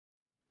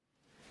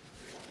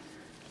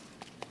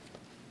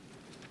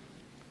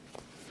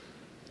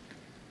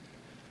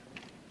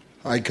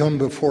I come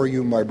before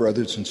you, my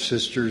brothers and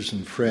sisters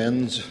and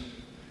friends,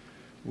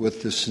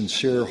 with the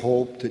sincere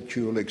hope that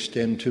you will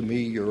extend to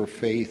me your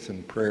faith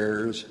and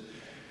prayers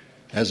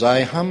as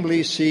I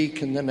humbly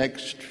seek in the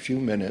next few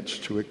minutes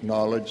to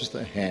acknowledge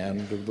the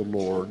hand of the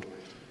Lord,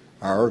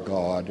 our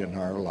God, in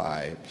our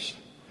lives.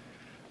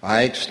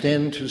 I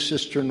extend to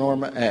Sister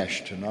Norma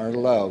Ashton our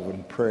love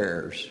and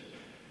prayers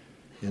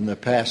in the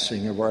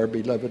passing of our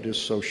beloved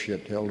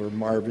associate, Elder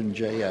Marvin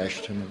J.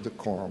 Ashton of the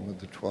Quorum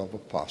of the 12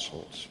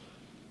 Apostles.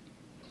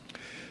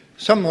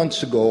 Some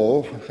months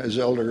ago, as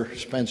Elder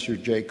Spencer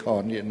J.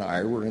 Condy and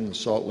I were in the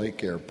Salt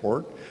Lake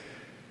Airport,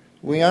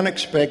 we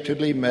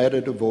unexpectedly met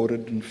a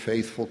devoted and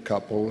faithful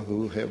couple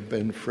who have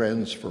been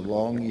friends for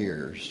long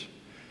years.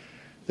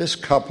 This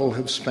couple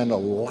have spent a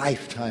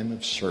lifetime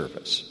of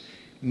service,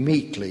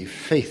 meekly,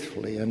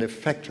 faithfully, and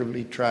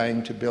effectively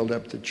trying to build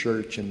up the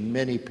church in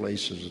many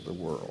places of the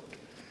world.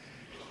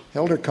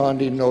 Elder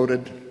Condy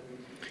noted,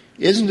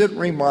 "Isn't it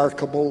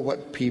remarkable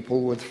what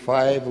people with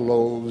 5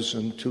 loaves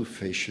and 2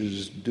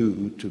 fishes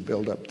do to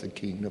build up the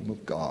kingdom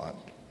of God?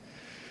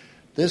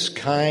 This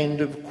kind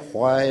of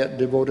quiet,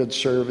 devoted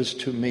service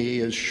to me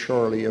is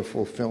surely a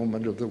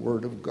fulfillment of the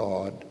Word of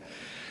God,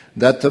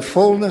 that the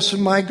fullness of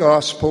my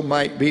gospel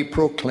might be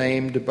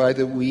proclaimed by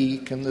the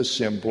weak and the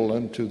simple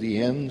unto the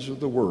ends of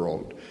the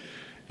world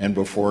and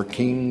before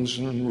kings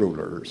and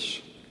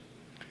rulers."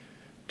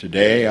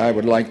 Today I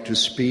would like to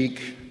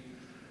speak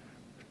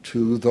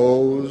to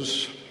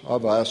those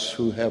of us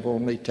who have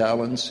only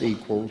talents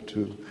equal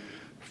to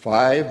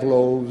 5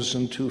 loaves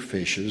and 2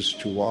 fishes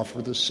to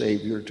offer the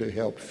Savior to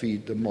help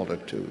feed the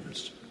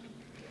multitudes.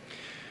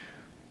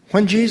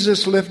 When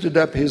Jesus lifted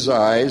up his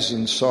eyes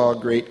and saw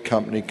a great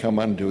company come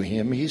unto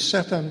him, he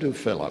saith unto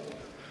Philip,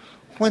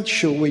 "Whence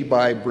shall we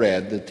buy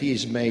bread that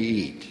these may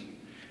eat?"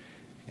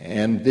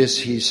 And this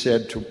he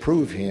said to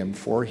prove him,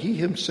 for he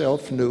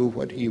himself knew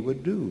what he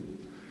would do.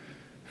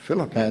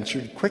 Philip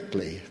answered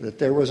quickly that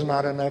there was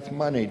not enough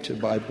money to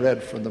buy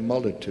bread for the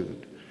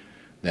multitude.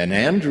 Then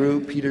Andrew,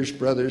 Peter's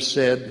brother,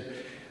 said,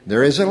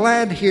 "There is a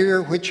lad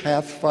here which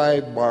hath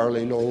 5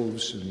 barley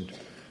loaves and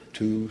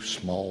 2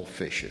 small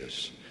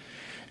fishes."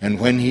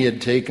 And when he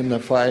had taken the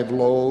 5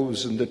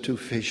 loaves and the 2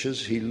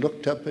 fishes, he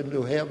looked up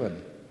into heaven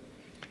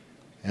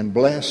and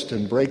blessed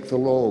and brake the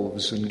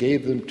loaves and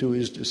gave them to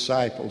his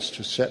disciples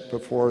to set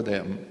before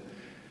them.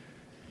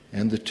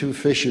 And the 2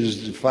 fishes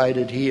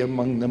divided he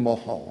among them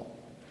all.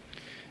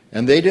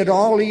 And they did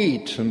all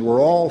eat, and were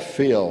all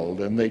filled,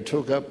 and they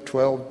took up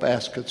 12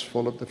 baskets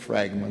full of the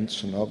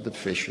fragments and of the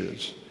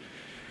fishes.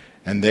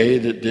 And they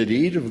that did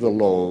eat of the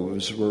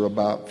loaves were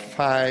about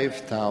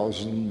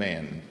 5,000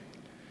 men.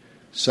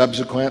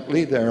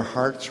 Subsequently, their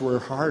hearts were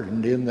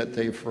hardened in that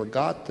they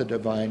forgot the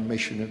divine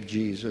mission of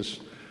Jesus,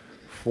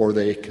 for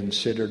they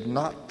considered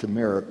not the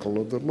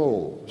miracle of the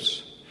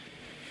loaves.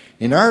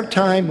 In our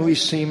time, we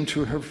seem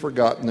to have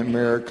forgotten the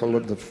miracle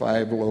of the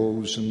 5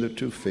 loaves and the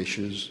 2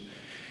 fishes,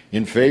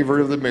 in favor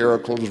of the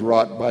miracles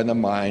wrought by the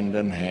mind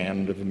and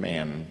hand of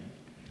men.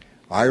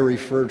 I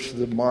refer to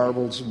the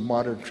marvels of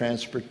modern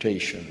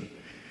transportation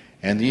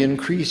and the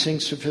increasing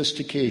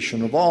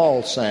sophistication of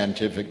all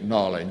scientific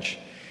knowledge,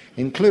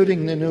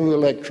 including the new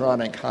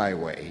electronic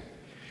highway.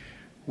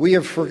 We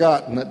have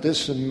forgotten that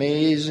this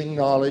amazing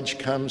knowledge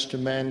comes to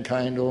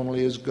mankind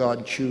only as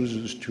God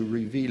chooses to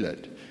reveal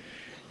it,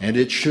 and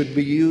it should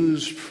be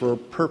used for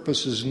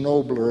purposes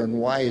nobler and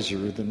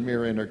wiser than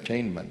mere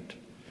entertainment.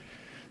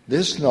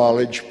 This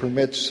knowledge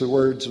permits the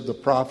words of the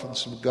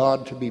prophets of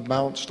God to be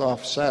bounced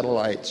off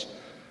satellites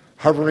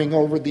hovering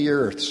over the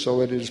earth,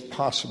 so it is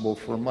possible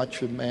for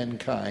much of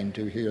mankind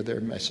to hear their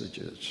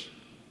messages.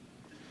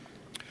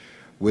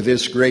 With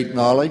this great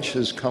knowledge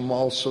has come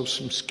also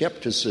some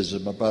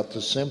skepticism about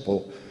the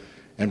simple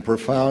and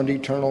profound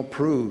eternal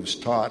truths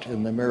taught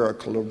in the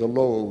miracle of the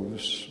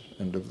loaves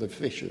and of the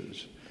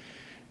fishes.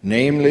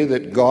 Namely,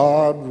 that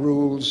God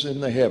rules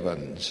in the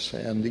heavens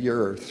and the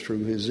earth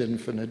through his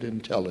infinite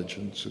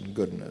intelligence and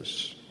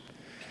goodness.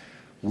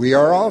 We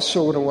are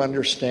also to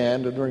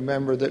understand and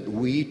remember that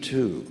we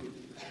too,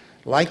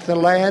 like the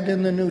lad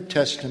in the New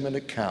Testament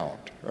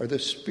account, are the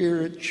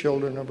spirit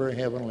children of our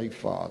Heavenly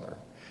Father,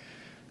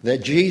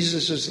 that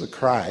Jesus is the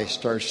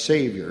Christ, our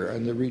Savior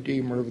and the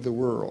Redeemer of the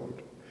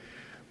world.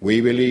 We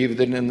believe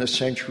that in the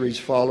centuries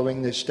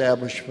following the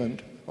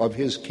establishment of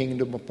his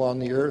kingdom upon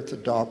the earth, the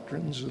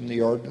doctrines and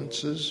the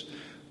ordinances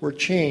were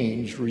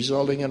changed,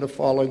 resulting in a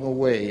falling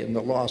away and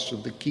the loss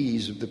of the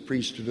keys of the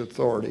priesthood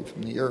authority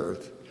from the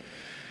earth.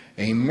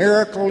 A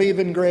miracle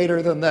even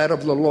greater than that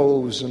of the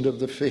loaves and of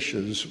the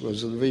fishes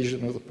was the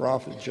vision of the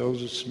prophet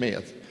Joseph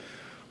Smith,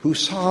 who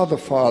saw the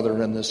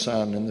Father and the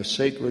Son in the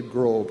sacred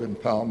grove in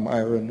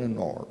Palmyra,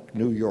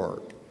 New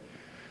York.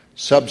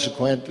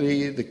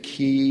 Subsequently, the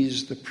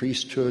keys, the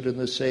priesthood, and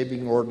the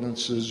saving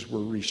ordinances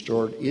were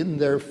restored in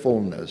their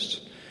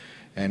fullness,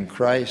 and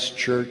Christ's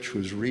church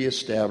was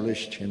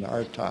reestablished in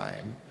our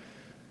time.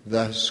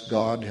 Thus,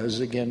 God has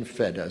again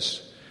fed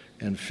us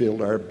and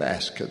filled our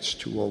baskets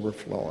to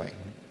overflowing.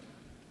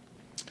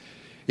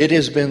 It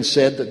has been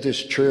said that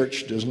this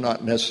church does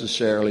not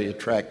necessarily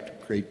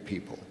attract great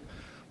people,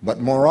 but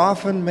more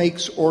often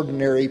makes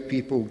ordinary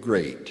people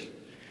great.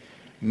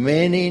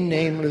 Many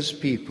nameless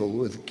people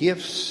with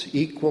gifts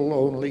equal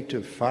only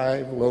to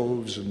 5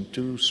 loaves and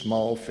 2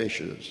 small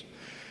fishes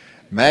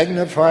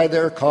magnify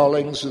their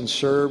callings and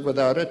serve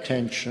without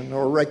attention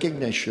or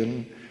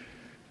recognition,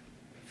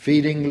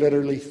 feeding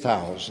literally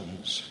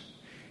thousands.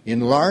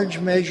 In large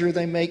measure,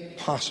 they make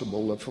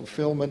possible the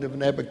fulfillment of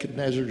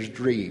Nebuchadnezzar's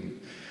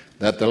dream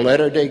that the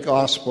latter-day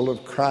gospel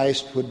of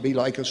Christ would be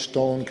like a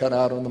stone cut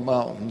out of the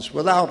mountains,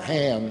 without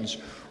hands,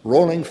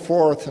 rolling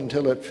forth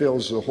until it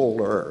fills the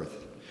whole earth.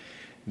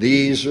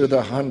 These are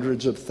the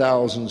hundreds of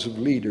thousands of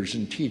leaders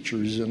and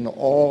teachers in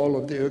all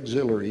of the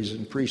auxiliaries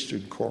and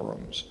priesthood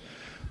quorums,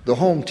 the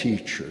home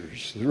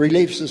teachers, the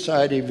Relief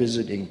Society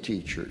visiting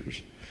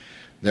teachers.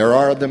 There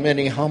are the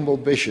many humble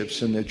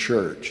bishops in the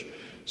church,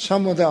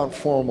 some without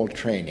formal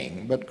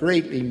training, but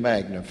greatly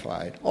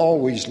magnified,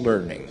 always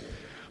learning,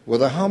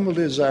 with a humble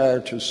desire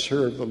to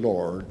serve the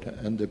Lord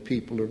and the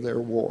people of their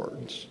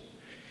wards.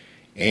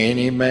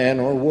 Any man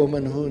or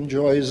woman who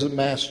enjoys the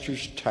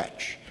Master's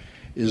touch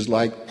is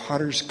like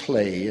potter's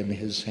clay in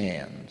his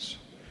hands.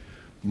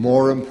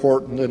 More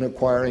important than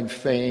acquiring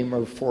fame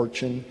or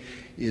fortune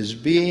is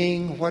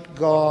being what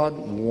God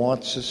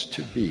wants us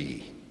to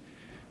be.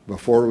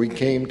 Before we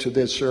came to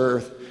this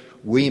earth,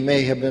 we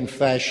may have been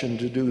fashioned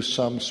to do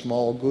some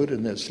small good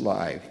in this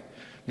life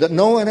that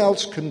no one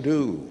else can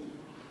do.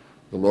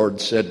 The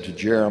Lord said to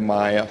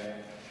Jeremiah,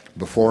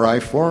 "Before I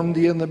formed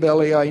thee in the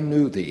belly, I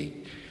knew thee,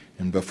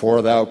 and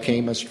before thou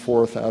camest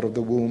forth out of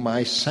the womb,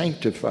 I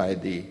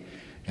sanctified thee,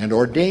 and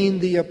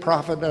ordained thee a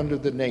prophet unto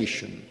the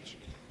nations."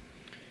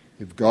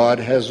 If God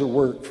has a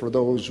work for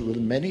those with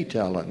many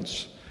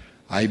talents,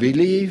 I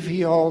believe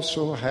he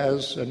also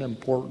has an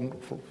important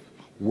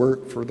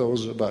work for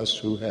those of us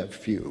who have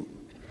few.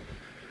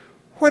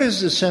 What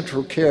is the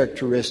central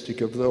characteristic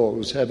of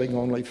those having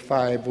only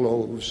 5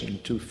 loaves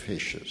and 2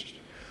 fishes?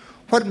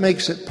 What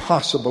makes it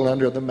possible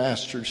under the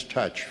Master's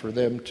touch for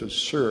them to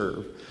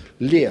serve,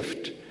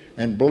 lift,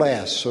 and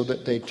bless so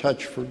that they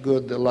touch for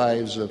good the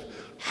lives of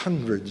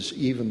hundreds,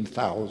 even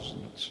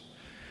thousands?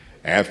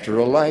 After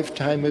a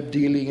lifetime of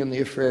dealing in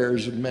the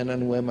affairs of men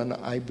and women,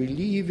 I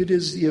believe it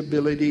is the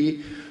ability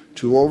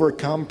to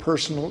overcome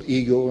personal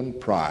ego and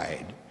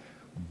pride.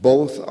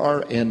 Both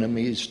are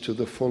enemies to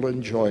the full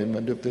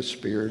enjoyment of the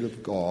Spirit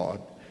of God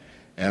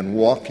and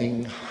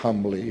walking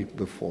humbly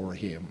before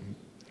him.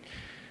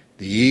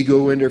 The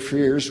ego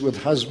interferes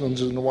with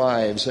husbands and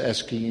wives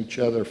asking each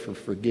other for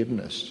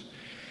forgiveness.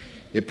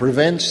 It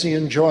prevents the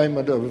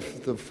enjoyment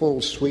of the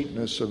full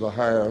sweetness of a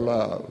higher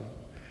love.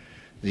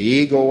 The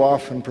ego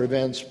often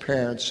prevents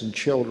parents and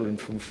children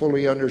from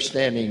fully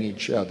understanding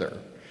each other.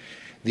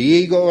 The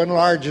ego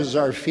enlarges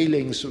our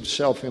feelings of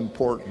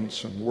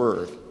self-importance and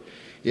worth.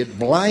 It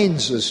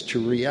blinds us to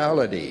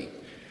reality.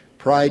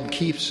 Pride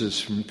keeps us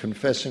from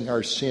confessing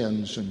our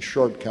sins and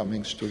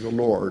shortcomings to the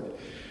Lord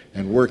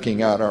and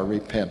working out our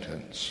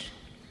repentance.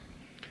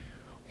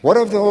 What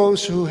of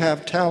those who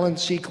have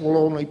talents equal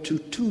only to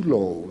 2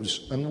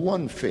 loaves and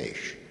 1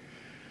 fish?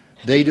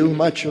 They do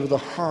much of the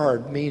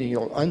hard,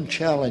 menial,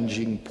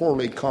 unchallenging,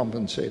 poorly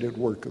compensated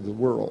work of the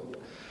world.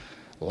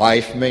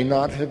 Life may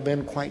not have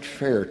been quite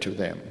fair to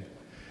them.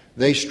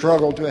 They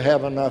struggle to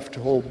have enough to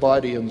hold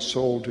body and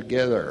soul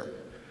together,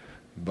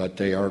 but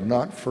they are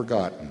not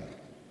forgotten.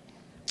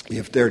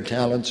 If their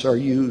talents are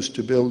used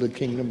to build the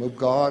kingdom of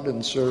God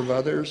and serve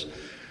others,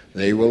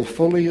 they will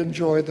fully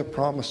enjoy the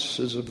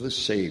promises of the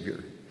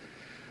Savior.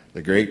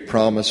 The great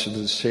promise of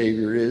the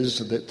Savior is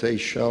that they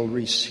shall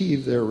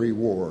receive their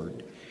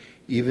reward,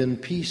 even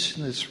peace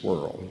in this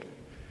world,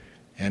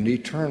 and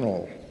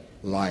eternal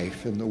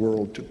life in the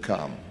world to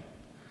come.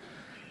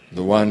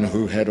 The one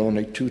who had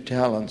only 2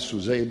 talents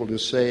was able to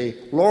say,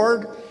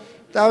 "Lord,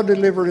 thou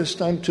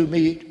deliverest unto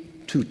me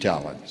 2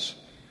 talents.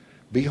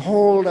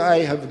 Behold,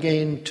 I have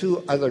gained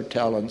 2 other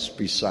talents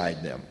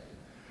beside them."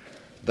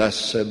 Thus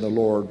said the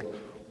Lord,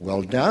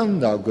 "Well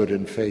done, thou good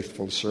and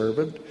faithful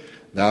servant.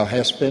 Thou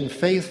hast been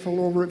faithful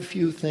over a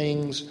few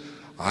things.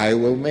 I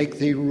will make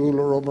thee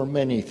ruler over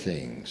many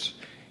things.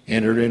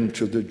 Enter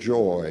into the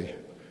joy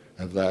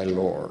of thy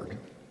Lord."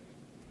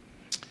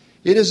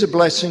 It is a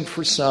blessing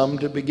for some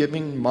to be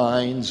given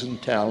minds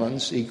and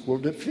talents equal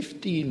to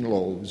 15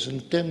 loaves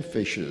and 10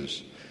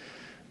 fishes.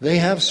 They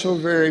have so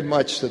very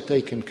much that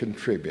they can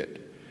contribute,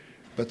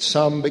 but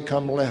some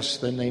become less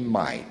than they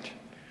might.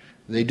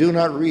 They do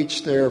not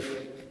reach their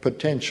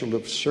potential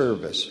of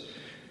service,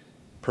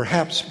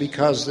 perhaps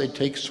because they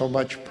take so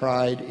much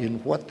pride in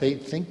what they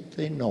think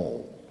they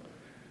know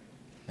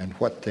and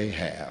what they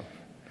have.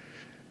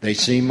 They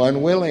seem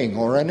unwilling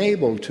or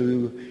unable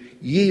to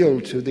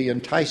yield to the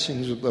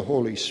enticings of the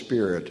Holy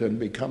Spirit and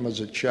become as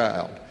a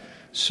child,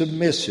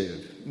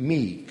 submissive,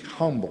 meek,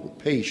 humble,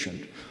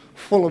 patient,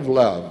 full of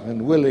love,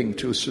 and willing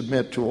to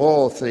submit to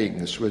all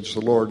things which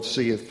the Lord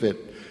seeth fit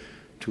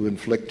to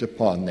inflict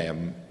upon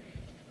them,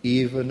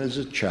 even as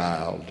a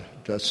child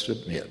does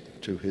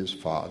submit to his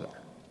father.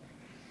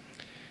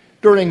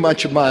 During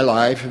much of my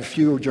life, a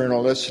few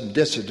journalists and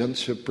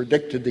dissidents have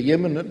predicted the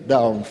imminent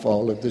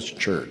downfall of this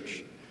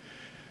church.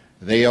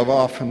 They have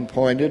often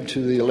pointed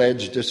to the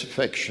alleged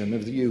disaffection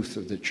of the youth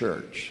of the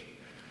church.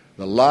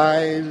 The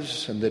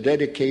lives and the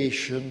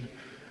dedication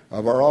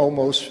of our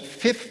almost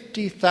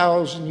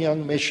 50,000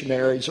 young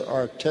missionaries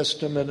are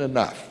testament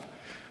enough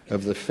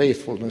of the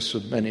faithfulness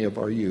of many of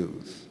our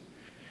youth.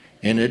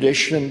 In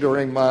addition,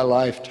 during my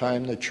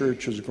lifetime, the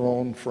church has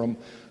grown from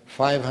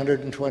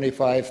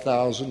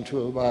 525,000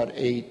 to about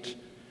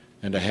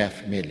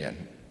 8.5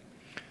 million.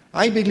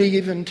 I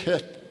believe and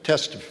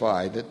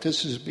testify that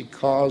this is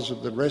because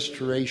of the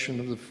restoration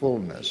of the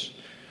fullness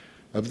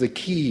of the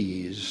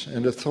keys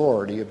and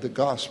authority of the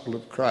gospel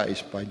of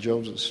Christ by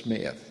Joseph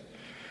Smith.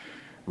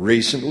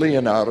 Recently,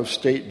 an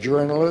out-of-state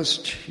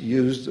journalist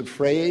used the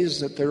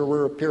phrase that there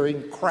were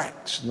appearing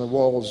cracks in the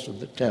walls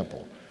of the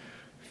temple,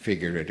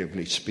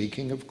 figuratively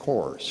speaking, of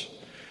course.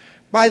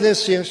 By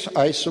this, yes,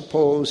 I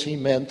suppose he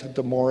meant that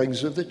the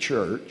moorings of the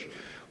church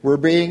were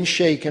being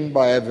shaken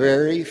by a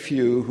very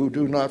few who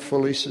do not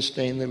fully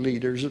sustain the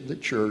leaders of the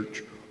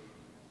church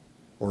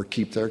or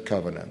keep their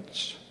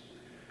covenants.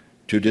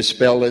 To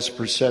dispel this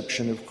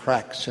perception of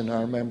cracks in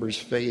our members'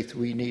 faith,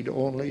 we need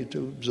only to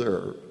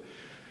observe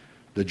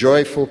the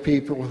joyful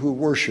people who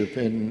worship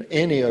in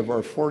any of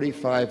our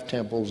 45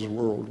 temples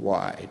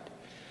worldwide.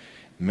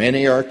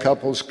 Many are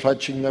couples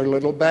clutching their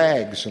little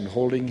bags and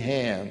holding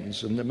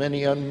hands, and the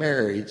many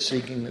unmarried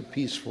seeking the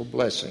peaceful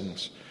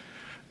blessings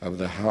of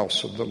the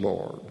house of the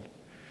Lord.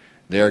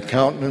 Their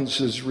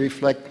countenances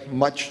reflect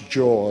much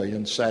joy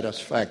and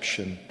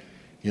satisfaction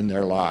in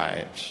their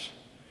lives.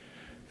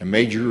 A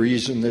major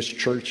reason this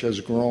church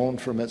has grown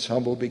from its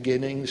humble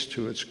beginnings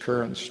to its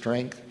current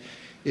strength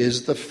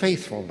is the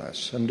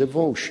faithfulness and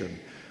devotion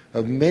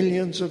of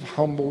millions of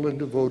humble and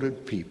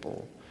devoted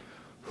people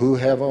who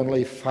have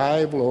only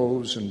 5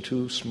 loaves and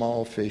 2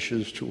 small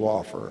fishes to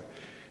offer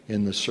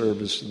in the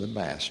service of the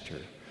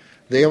Master.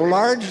 They have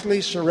largely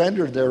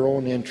surrendered their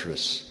own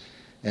interests,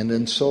 and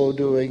in so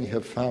doing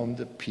have found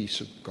the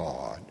peace of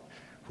God,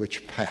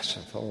 which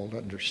passeth all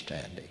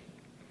understanding.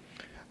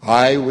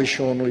 I wish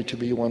only to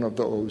be one of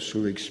those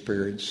who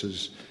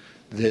experiences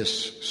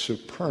this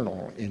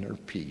supernal inner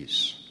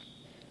peace.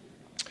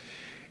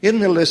 In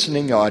the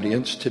listening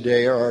audience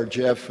today are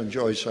Jeff and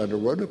Joyce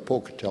Underwood of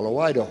Pocatello,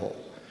 Idaho.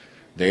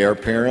 They are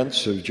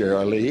parents of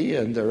Geraldine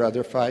and their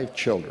other 5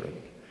 children.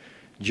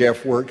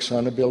 Jeff works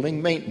on a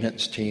building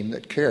maintenance team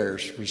that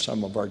cares for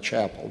some of our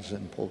chapels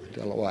in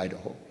Pocatello,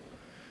 Idaho.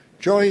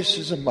 Joyce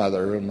is a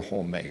mother and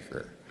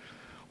homemaker.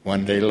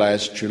 One day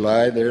last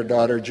July, their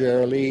daughter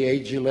Geraldine,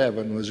 age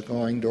 11, was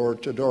going door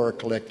to door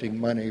collecting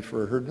money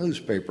for her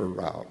newspaper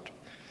route.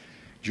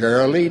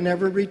 Geraldine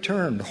never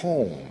returned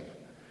home.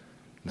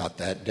 Not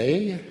that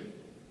day,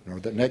 nor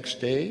the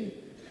next day,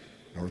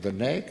 nor the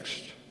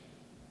next,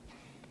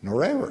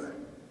 nor ever.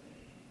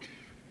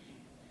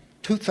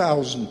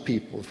 2,000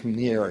 people from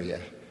the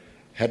area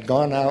had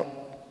gone out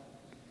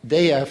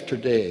day after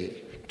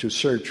day to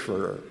search for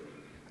her.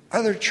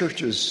 Other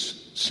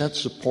churches sent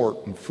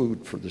support and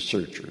food for the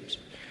searchers.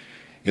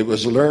 It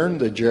was learned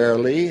that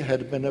Geraldine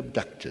had been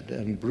abducted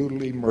and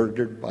brutally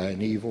murdered by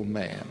an evil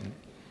man.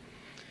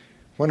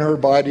 When her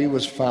body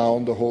was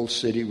found, the whole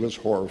city was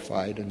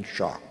horrified and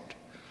shocked.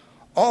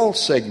 All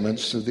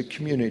segments of the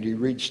community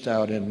reached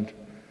out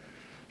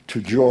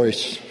to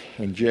Joyce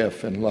and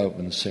Jeff in love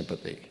and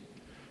sympathy.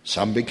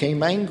 Some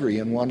became angry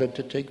and wanted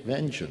to take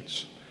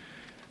vengeance.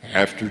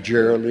 After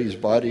Geraldine's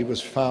body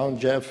was found,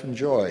 Jeff and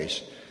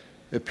Joyce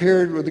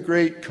appeared with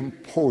great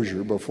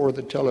composure before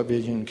the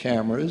television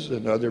cameras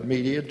and other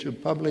media to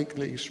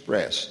publicly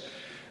express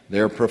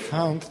their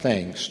profound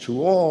thanks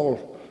to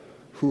all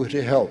who had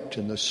helped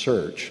in the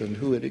search and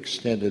who had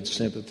extended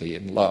sympathy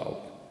and love.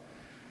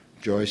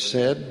 Joyce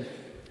said,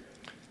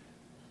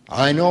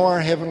 "I know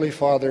our Heavenly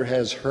Father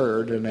has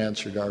heard and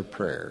answered our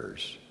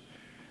prayers,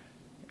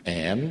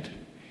 and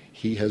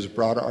He has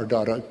brought our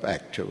daughter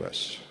back to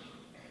us."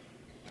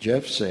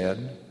 Jeff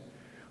said,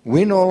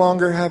 "We no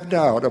longer have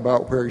doubt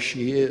about where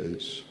she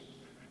is."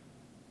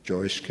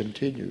 Joyce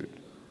continued,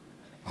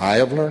 "I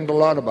have learned a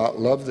lot about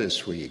love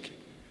this week,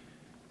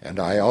 and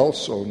I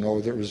also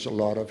know there is a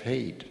lot of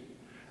hate.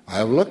 I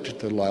have looked at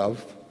the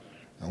love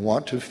and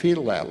want to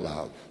feel that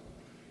love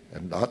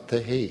and not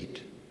the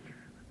hate.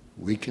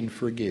 We can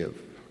forgive."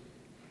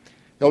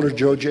 Elder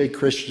Joe J.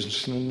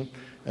 Christensen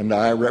and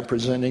I,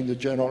 representing the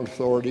general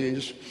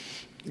authorities,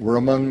 were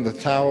among the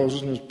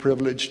thousands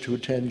privileged to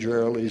attend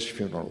Geraldine's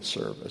funeral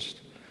service.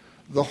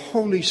 The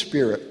Holy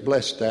Spirit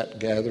blessed that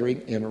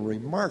gathering in a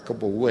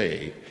remarkable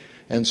way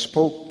and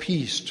spoke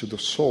peace to the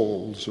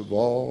souls of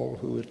all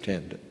who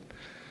attended.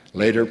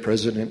 Later,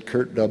 President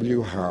Kurt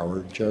W.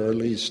 Howard,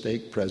 Geraldine's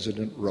stake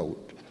president,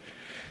 wrote,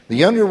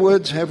 "The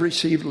Underwoods have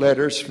received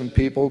letters from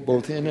people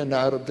both in and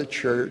out of the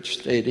church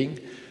stating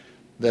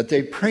that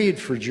they prayed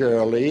for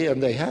Geraldine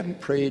and they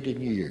hadn't prayed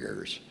in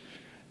years.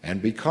 And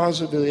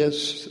because of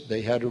this,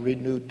 they had a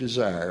renewed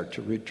desire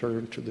to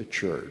return to the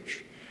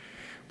church."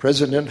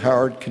 President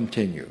Howard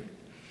continued,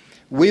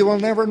 "We will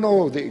never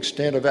know the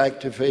extent of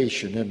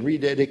activation and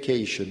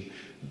rededication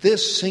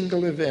this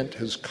single event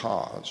has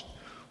caused,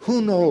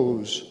 Who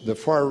knows the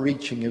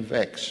far-reaching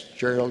effects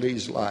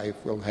Geraldine's life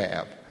will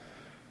have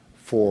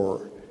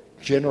for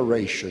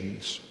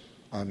generations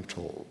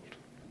untold.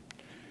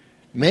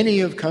 Many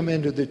have come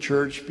into the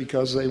church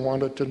because they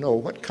wanted to know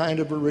what kind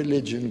of a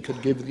religion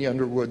could give the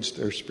Underwoods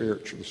their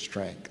spiritual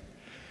strength.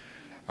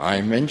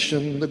 I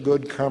mentioned the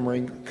good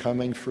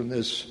coming from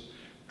this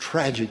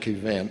tragic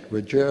event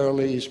with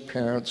Geraldine's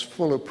parents'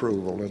 full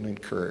approval and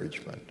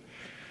encouragement.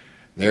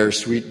 Their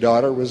sweet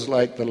daughter was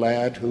like the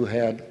lad who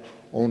had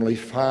only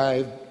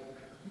 5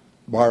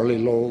 barley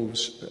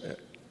loaves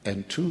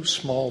and 2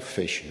 small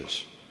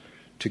fishes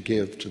to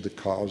give to the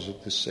cause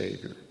of the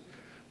Savior.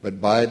 But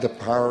by the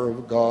power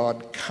of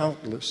God,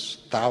 countless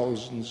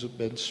thousands have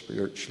been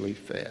spiritually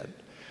fed.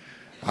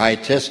 I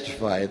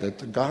testify that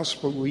the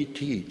gospel we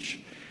teach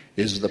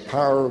is the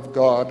power of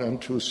God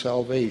unto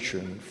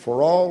salvation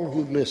for all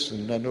who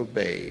listen and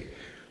obey,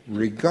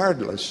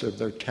 regardless of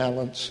their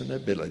talents and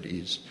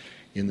abilities.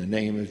 In the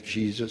name of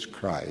Jesus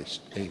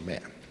Christ,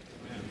 amen.